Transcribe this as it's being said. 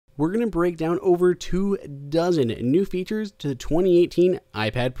we're going to break down over 24 new features to the 2018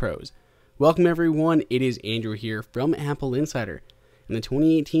 iPad Pros. Welcome everyone, it is Andrew here from AppleInsider, and the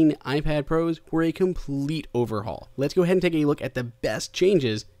 2018 iPad Pros were a complete overhaul. Let's go ahead and take a look at the best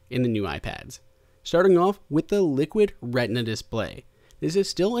changes in the new iPads. Starting off with the Liquid Retina display. This is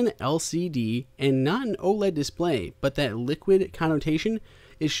still an LCD and not an OLED display, but that liquid connotation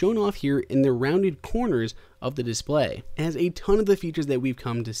is shown off here in the rounded corners of the display. It has a ton of the features that we've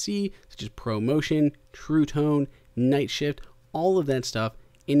come to see, such as ProMotion, True Tone, Night Shift, all of that stuff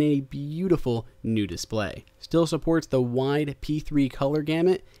in a beautiful new display. Still supports the wide P3 color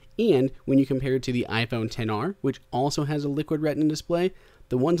gamut, and when you compare it to the iPhone XR, which also has a Liquid Retina display,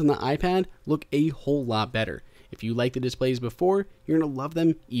 the ones on the iPad look a whole lot better. If you liked the displays before, you're going to love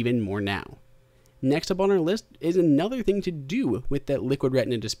them even more now. Next up on our list is another thing to do with that Liquid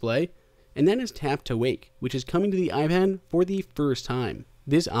Retina display, and that is Tap to Wake, which is coming to the iPad for the first time.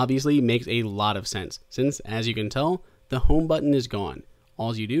 This obviously makes a lot of sense, since as you can tell, the home button is gone.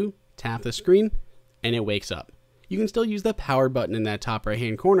 All you do, tap the screen, and it wakes up. You can still use the power button in that top right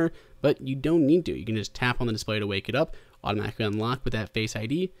hand corner, but you don't need to. You can just tap on the display to wake it up, automatically unlock with that Face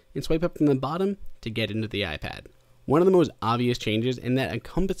ID, and swipe up from the bottom to get into the iPad. One of the most obvious changes, and that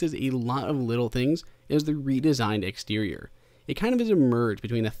encompasses a lot of little things, is the redesigned exterior. It kind of is a merge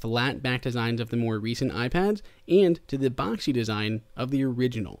between the flat back designs of the more recent iPads and to the boxy design of the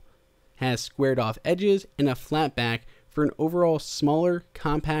original. It has squared off edges and a flat back for an overall smaller,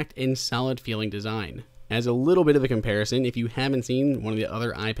 compact, and solid feeling design. As a little bit of a comparison, if you haven't seen one of the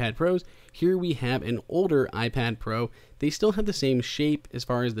other iPad Pros, here we have an older iPad Pro. They still have the same shape as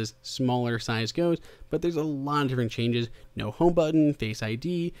far as this smaller size goes, but there's a lot of different changes. No home button, Face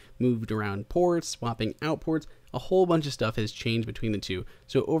ID, moved around ports, swapping out ports, a whole bunch of stuff has changed between the two.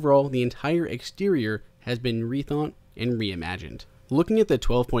 So overall, the entire exterior has been rethought and reimagined. Looking at the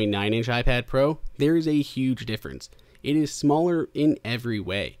 12.9-inch iPad Pro, there is a huge difference. It is smaller in every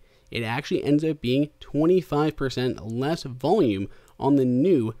way. It actually ends up being 25% less volume on the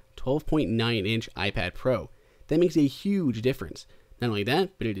new 12.9-inch iPad Pro. That makes a huge difference. Not only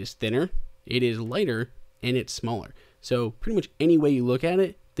that, but it is thinner, it is lighter, and it's smaller. So pretty much any way you look at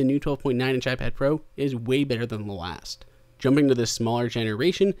it, the new 12.9-inch iPad Pro is way better than the last. Jumping to the smaller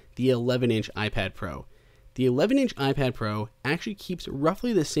generation, the 11-inch iPad Pro. The 11-inch iPad Pro actually keeps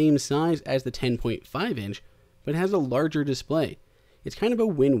roughly the same size as the 10.5-inch, but has a larger display. It's kind of a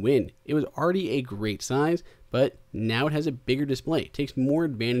win-win. It was already a great size, but now it has a bigger display. It takes more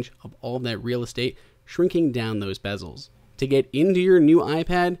advantage of all of that real estate, shrinking down those bezels. To get into your new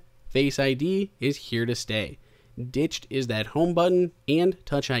iPad, Face ID is here to stay. Ditched is that home button and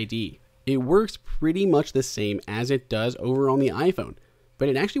Touch ID. It works pretty much the same as it does over on the iPhone, but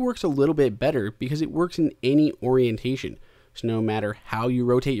it actually works a little bit better because it works in any orientation. So no matter how you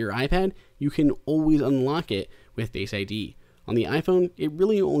rotate your iPad, you can always unlock it with Face ID. On the iPhone, it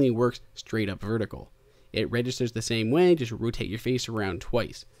really only works straight up vertical. It registers the same way, just rotate your face around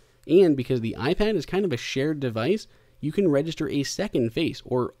twice. And because the iPad is kind of a shared device, you can register a second face,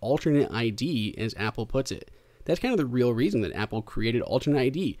 or alternate ID as Apple puts it. That's kind of the real reason that Apple created alternate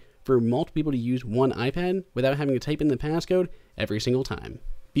ID, for multiple people to use one iPad without having to type in the passcode every single time.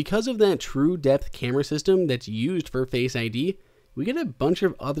 Because of that true depth camera system that's used for Face ID, we get a bunch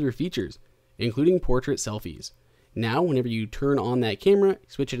of other features, including portrait selfies. Now, whenever you turn on that camera,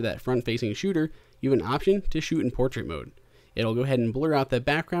 switch it to that front-facing shooter, you have an option to shoot in portrait mode. It'll go ahead and blur out the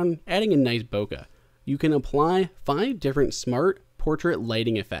background, adding a nice bokeh. You can apply 5 different smart portrait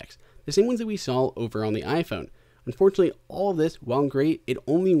lighting effects, the same ones that we saw over on the iPhone. Unfortunately, all of this, while great, it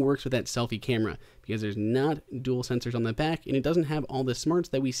only works with that selfie camera because there's not dual sensors on the back and it doesn't have all the smarts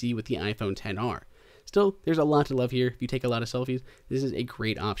that we see with the iPhone XR. Still, there's a lot to love here. If you take a lot of selfies, this is a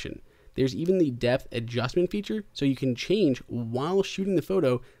great option. There's even the depth adjustment feature, so you can change while shooting the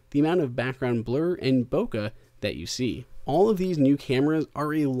photo the amount of background blur and bokeh that you see. All of these new cameras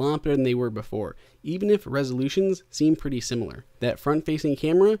are a lot better than they were before, even if resolutions seem pretty similar. That front-facing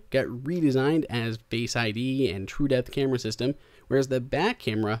camera got redesigned as Face ID and True Depth camera system, whereas the back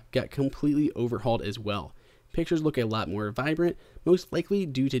camera got completely overhauled as well. Pictures look a lot more vibrant, most likely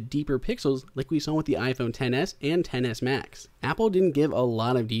due to deeper pixels like we saw with the iPhone XS and XS Max. Apple didn't give a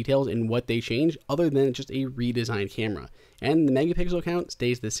lot of details in what they changed other than just a redesigned camera, and the megapixel count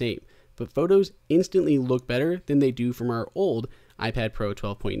stays the same, but photos instantly look better than they do from our old iPad Pro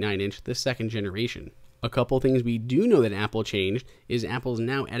 12.9-inch, the second generation. A couple things we do know that Apple changed is Apple's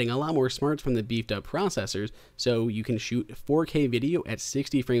now adding a lot more smarts from the beefed up processors, so you can shoot 4K video at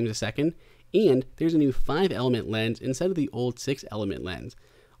 60 frames a second, and there's a new 5-element lens instead of the old 6-element lens.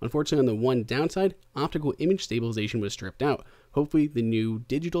 Unfortunately, on the one downside, optical image stabilization was stripped out. Hopefully, the new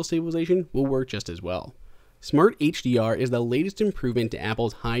digital stabilization will work just as well. Smart HDR is the latest improvement to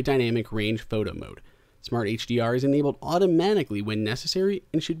Apple's high dynamic range photo mode. Smart HDR is enabled automatically when necessary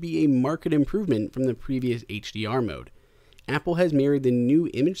and should be a marked improvement from the previous HDR mode. Apple has married the new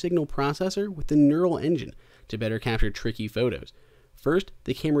image signal processor with the neural engine to better capture tricky photos. First,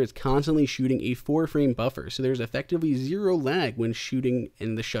 the camera is constantly shooting a 4-frame buffer, so there's effectively zero lag when shooting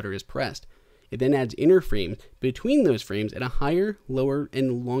and the shutter is pressed. It then adds inner frames between those frames at a higher, lower,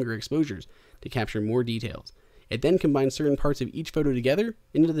 and longer exposures to capture more details. It then combines certain parts of each photo together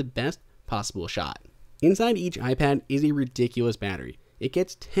into the best possible shot. Inside each iPad is a ridiculous battery. It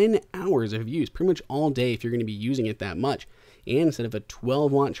gets 10 hours of use pretty much all day if you're going to be using it that much. And instead of a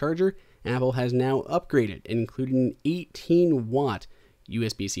 12-watt charger, Apple has now upgraded and included an 18-watt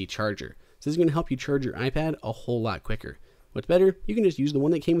USB-C charger. So this is going to help you charge your iPad a whole lot quicker. What's better, you can just use the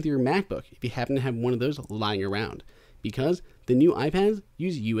one that came with your MacBook if you happen to have one of those lying around, because the new iPads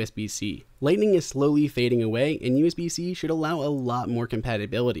use USB-C. Lightning is slowly fading away, and USB-C should allow a lot more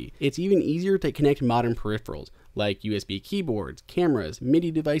compatibility. It's even easier to connect modern peripherals, like USB keyboards, cameras, MIDI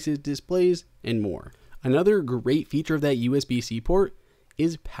devices, displays, and more. Another great feature of that USB-C port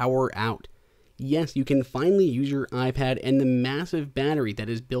is power out. Yes, you can finally use your iPad and the massive battery that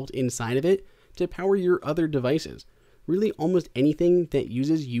is built inside of it to power your other devices. Really almost anything that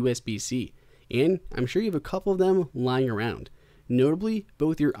uses USB-C. And I'm sure you have a couple of them lying around. Notably,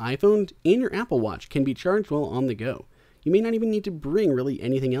 both your iPhone and your Apple Watch can be charged while on the go. You may not even need to bring really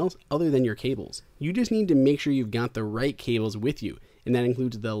anything else other than your cables. You just need to make sure you've got the right cables with you, and that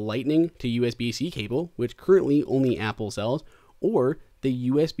includes the Lightning to USB-C cable, which currently only Apple sells, or the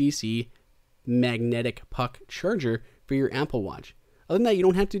USB-C magnetic puck charger for your Apple Watch. Other than that, you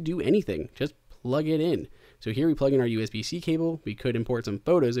don't have to do anything, just plug it in. So here we plug in our USB-C cable. We could import some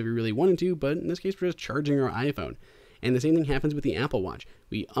photos if we really wanted to, but in this case we're just charging our iPhone. And the same thing happens with the Apple Watch.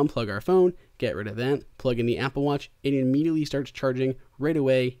 We unplug our phone, get rid of that, plug in the Apple Watch, it immediately starts charging right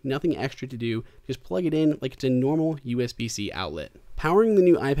away, nothing extra to do, just plug it in like it's a normal USB-C outlet. Powering the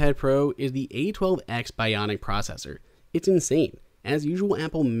new iPad Pro is the A12X Bionic processor. It's insane. As usual,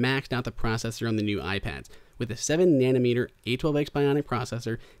 Apple maxed out the processor on the new iPads. With a 7nm A12X Bionic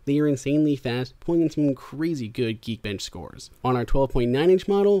processor, they are insanely fast, pulling in some crazy good Geekbench scores. On our 12.9-inch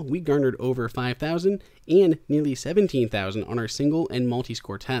model, we garnered over 5,000 and nearly 17,000 on our single and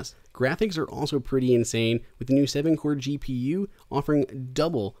multi-score tests. Graphics are also pretty insane, with the new 7-core GPU offering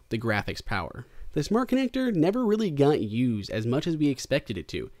double the graphics power. The Smart Connector never really got used as much as we expected it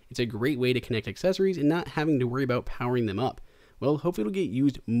to. It's a great way to connect accessories and not having to worry about powering them up. Well, hopefully it'll get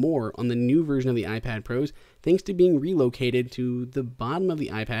used more on the new version of the iPad Pros thanks to being relocated to the bottom of the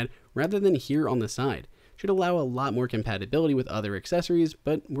iPad rather than here on the side. Should allow a lot more compatibility with other accessories,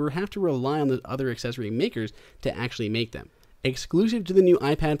 but we'll have to rely on the other accessory makers to actually make them. Exclusive to the new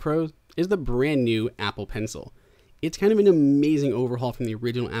iPad Pro is the brand new Apple Pencil. It's kind of an amazing overhaul from the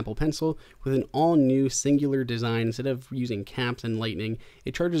original Apple Pencil with an all-new singular design. Instead of using caps and lightning,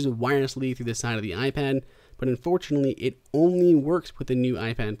 it charges wirelessly through the side of the iPad, but unfortunately it only works with the new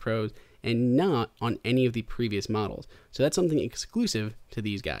iPad Pros and not on any of the previous models. So that's something exclusive to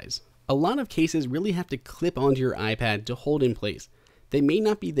these guys. A lot of cases really have to clip onto your iPad to hold in place. They may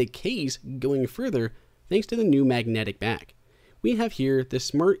not be the case going further thanks to the new magnetic back. We have here the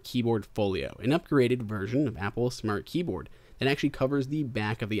Smart Keyboard Folio, an upgraded version of Apple's Smart Keyboard that actually covers the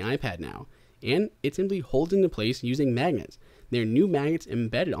back of the iPad now, and it simply holds into place using magnets. There are new magnets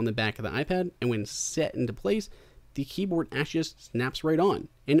embedded on the back of the iPad, and when set into place, the keyboard actually just snaps right on,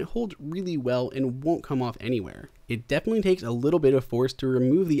 and it holds really well and won't come off anywhere. It definitely takes a little bit of force to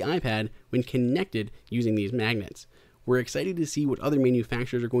remove the iPad when connected using these magnets. We're excited to see what other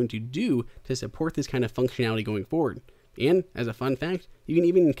manufacturers are going to do to support this kind of functionality going forward. And as a fun fact, you can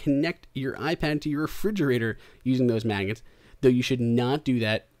even connect your iPad to your refrigerator using those magnets, though you should not do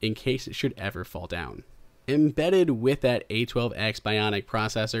that in case it should ever fall down. Embedded with that A12X Bionic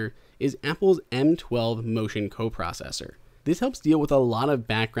processor is Apple's M12 Motion coprocessor. This helps deal with a lot of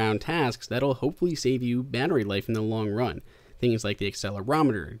background tasks that'll hopefully save you battery life in the long run. Things like the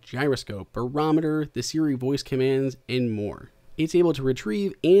accelerometer, gyroscope, barometer, the Siri voice commands, and more. It's able to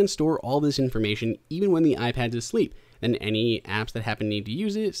retrieve and store all this information even when the iPad's asleep. Then any apps that happen to need to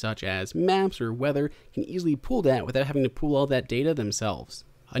use it, such as maps or weather, can easily pull that without having to pull all that data themselves.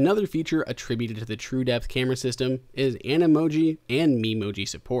 Another feature attributed to the TrueDepth camera system is Animoji and Memoji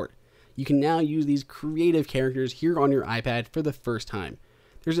support. You can now use these creative characters here on your iPad for the first time.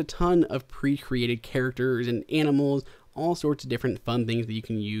 There's a ton of pre-created characters and animals, all sorts of different fun things that you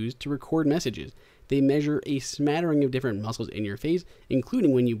can use to record messages. They measure a smattering of different muscles in your face,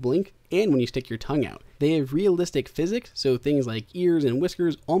 including when you blink and when you stick your tongue out. They have realistic physics, so things like ears and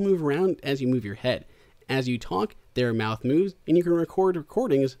whiskers all move around as you move your head. As you talk, their mouth moves, and you can record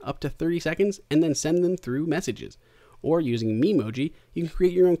recordings up to 30 seconds and then send them through messages. Or using Memoji, you can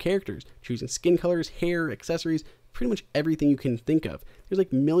create your own characters, choosing skin colors, hair, accessories, pretty much everything you can think of. There's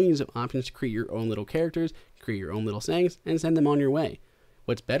like millions of options to create your own little characters, create your own little sayings, and send them on your way.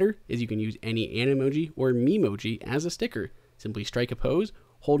 What's better is you can use any Animoji or Memoji as a sticker. Simply strike a pose,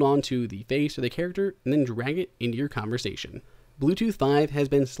 hold on to the face or the character, and then drag it into your conversation. Bluetooth 5 has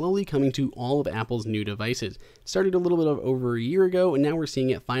been slowly coming to all of Apple's new devices. It started a little bit over a year ago, and now we're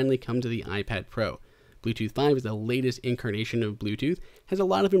seeing it finally come to the iPad Pro. Bluetooth 5 is the latest incarnation of Bluetooth, has a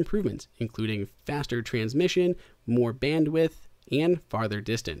lot of improvements, including faster transmission, more bandwidth, and farther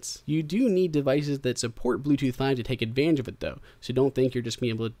distance. You do need devices that support Bluetooth 5 to take advantage of it though, so don't think you're just going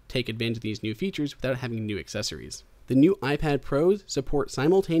to be able to take advantage of these new features without having new accessories. The new iPad Pros support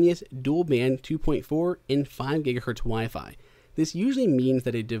simultaneous dual band 2.4 and 5 GHz Wi-Fi. This usually means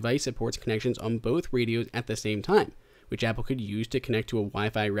that a device supports connections on both radios at the same time, which Apple could use to connect to a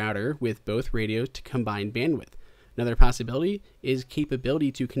Wi-Fi router with both radios to combine bandwidth. Another possibility is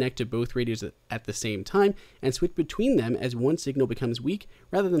capability to connect to both radios at the same time and switch between them as one signal becomes weak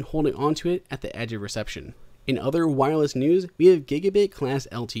rather than holding onto it at the edge of reception. In other wireless news, we have gigabit class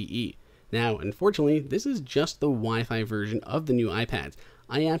LTE. Now, unfortunately, this is just the Wi-Fi version of the new iPads.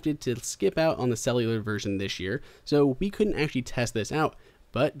 I opted to skip out on the cellular version this year, so we couldn't actually test this out.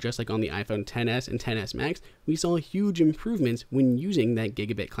 But just like on the iPhone XS and XS Max, we saw huge improvements when using that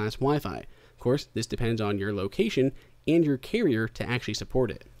gigabit class Wi-Fi. Of course, this depends on your location and your carrier to actually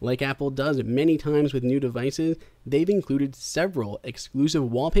support it. Like Apple does many times with new devices, they've included several exclusive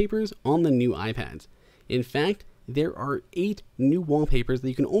wallpapers on the new iPads. In fact, there are 8 new wallpapers that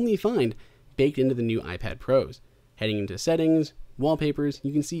you can only find baked into the new iPad Pros. Heading into settings, wallpapers,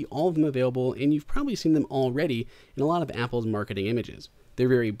 you can see all of them available, and you've probably seen them already in a lot of Apple's marketing images. They're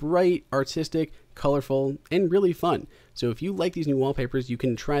very bright, artistic, colorful, and really fun. So if you like these new wallpapers, you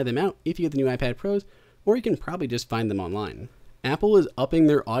can try them out if you get the new iPad Pros, or you can probably just find them online. Apple is upping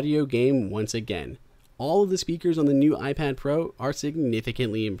their audio game once again. All of the speakers on the new iPad Pro are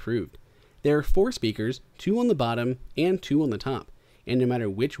significantly improved. There are 4 speakers, 2 on the bottom and 2 on the top. And no matter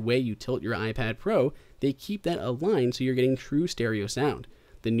which way you tilt your iPad Pro, they keep that aligned so you're getting true stereo sound.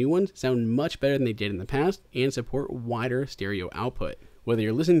 The new ones sound much better than they did in the past and support wider stereo output. Whether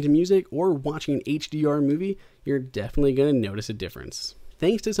you're listening to music or watching an HDR movie, you're definitely going to notice a difference.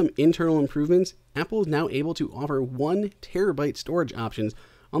 Thanks to some internal improvements, Apple is now able to offer 1 terabyte storage options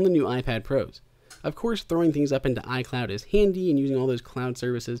on the new iPad Pros. Of course, throwing things up into iCloud is handy and using all those cloud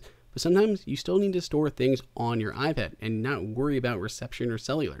services, but sometimes you still need to store things on your iPad and not worry about reception or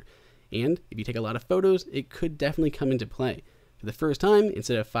cellular. And if you take a lot of photos, it could definitely come into play. For the first time,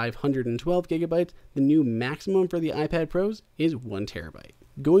 instead of 512 gigabytes, the new maximum for the iPad Pros is 1 terabyte.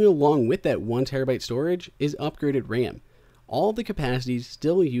 Going along with that 1 terabyte storage is upgraded RAM. All of the capacities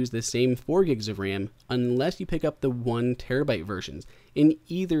still use the same 4 gigs of RAM unless you pick up the 1 terabyte versions in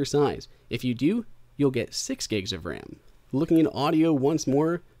either size. If you do, you'll get 6 gigs of RAM. Looking at audio once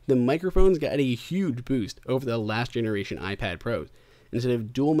more, the microphones got a huge boost over the last generation iPad Pros. Instead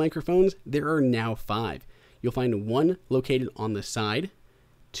of dual microphones, there are now 5. You'll find 1 located on the side,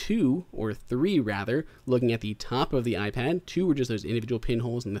 2 or 3 rather, looking at the top of the iPad. 2 are just those individual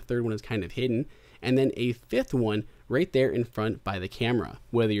pinholes, and the third one is kind of hidden. And then a 5th one right there in front by the camera.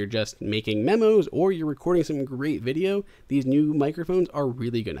 Whether you're just making memos or you're recording some great video, these new microphones are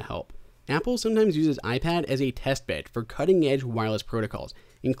really going to help. Apple sometimes uses iPad as a testbed for cutting-edge wireless protocols,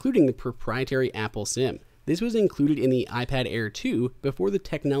 including the proprietary Apple SIM. This was included in the iPad Air 2 before the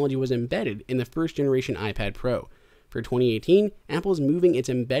technology was embedded in the first generation iPad Pro. For 2018, Apple is moving its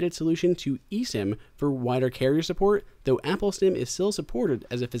embedded solution to eSIM for wider carrier support, though Apple SIM is still supported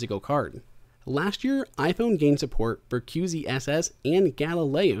as a physical card. Last year, iPhone gained support for QZSS and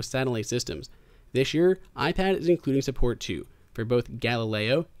Galileo satellite systems. This year, iPad is including support too, for both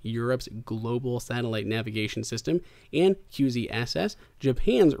Galileo, Europe's global satellite navigation system, and QZSS,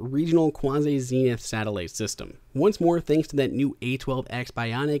 Japan's regional quasi-zenith satellite system. Once more, thanks to that new A12X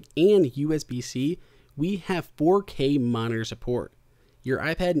Bionic and USB-C, we have 4K monitor support. Your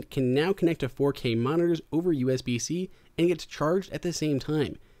iPad can now connect to 4K monitors over USB-C and gets charged at the same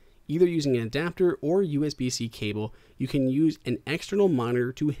time. Either using an adapter or USB-C cable, you can use an external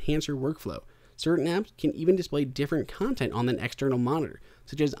monitor to enhance your workflow. Certain apps can even display different content on an external monitor,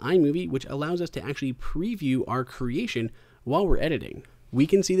 such as iMovie, which allows us to actually preview our creation while we're editing. We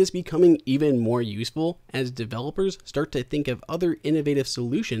can see this becoming even more useful as developers start to think of other innovative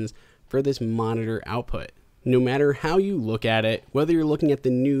solutions for this monitor output. No matter how you look at it, whether you're looking at the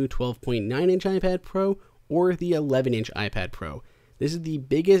new 12.9-inch iPad Pro or the 11-inch iPad Pro, this is the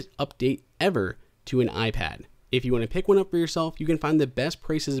biggest update ever to an iPad. If you want to pick one up for yourself, you can find the best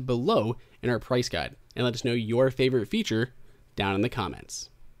prices below in our price guide, and let us know your favorite feature down in the comments.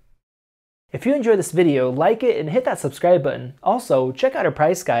 If you enjoyed this video, like it and hit that subscribe button. Also, check out our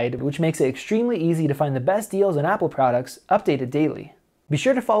price guide, which makes it extremely easy to find the best deals on Apple products updated daily. Be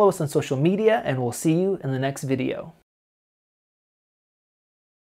sure to follow us on social media, and we'll see you in the next video.